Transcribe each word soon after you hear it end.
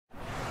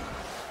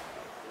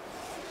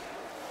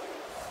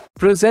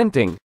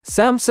Presenting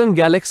Samsung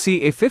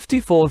Galaxy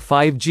A54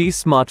 5G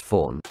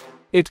smartphone.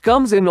 It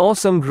comes in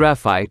awesome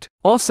graphite,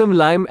 awesome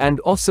lime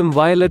and awesome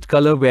violet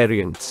color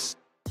variants.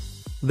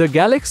 The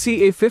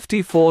Galaxy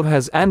A54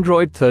 has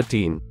Android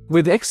 13,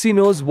 with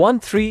Exynos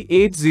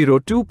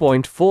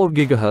 13802.4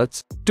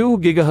 GHz, 2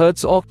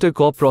 GHz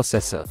octa-core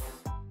processor.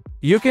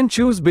 You can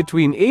choose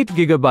between 8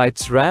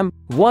 GB RAM,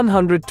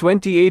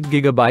 128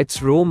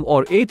 GB ROM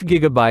or 8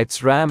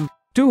 GB RAM,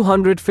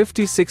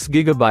 256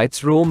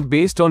 GB ROM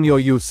based on your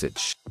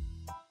usage.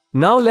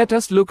 Now let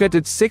us look at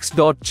its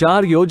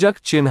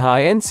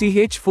 6.4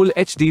 inch Full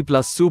HD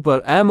Plus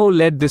Super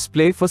AMOLED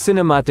display for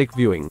cinematic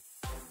viewing.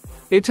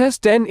 It has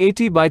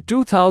 1080 by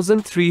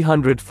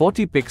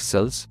 2340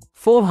 pixels,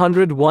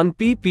 401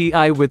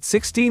 ppi with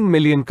 16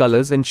 million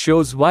colors and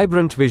shows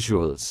vibrant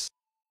visuals.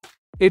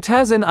 It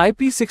has an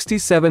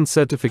IP67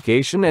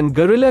 certification and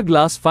Gorilla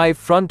Glass 5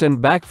 front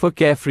and back for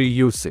carefree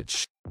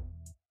usage.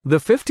 The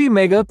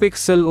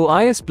 50-megapixel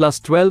OIS plus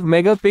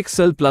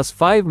 12-megapixel plus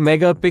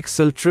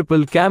 5-megapixel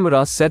triple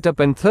camera setup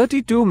and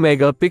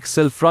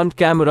 32-megapixel front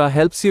camera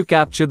helps you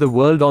capture the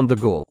world on the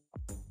go.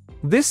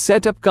 This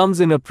setup comes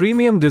in a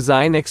premium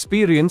design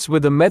experience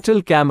with a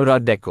metal camera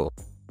deco.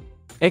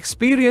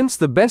 Experience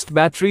the best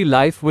battery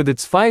life with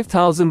its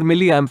 5000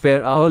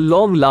 mAh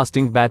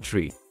long-lasting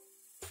battery.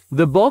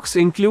 The box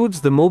includes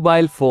the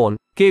mobile phone,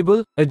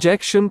 cable,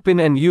 ejection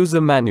pin and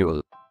user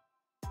manual.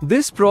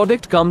 This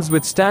product comes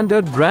with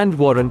standard brand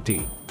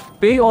warranty.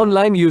 Pay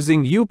online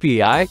using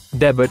UPI,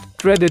 debit,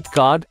 credit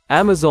card,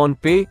 Amazon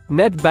Pay,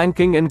 net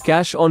banking and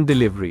cash on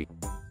delivery.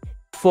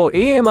 For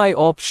AMI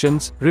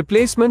options,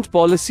 replacement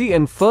policy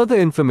and further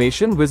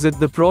information visit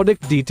the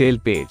product detail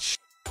page.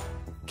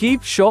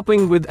 Keep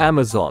shopping with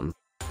Amazon.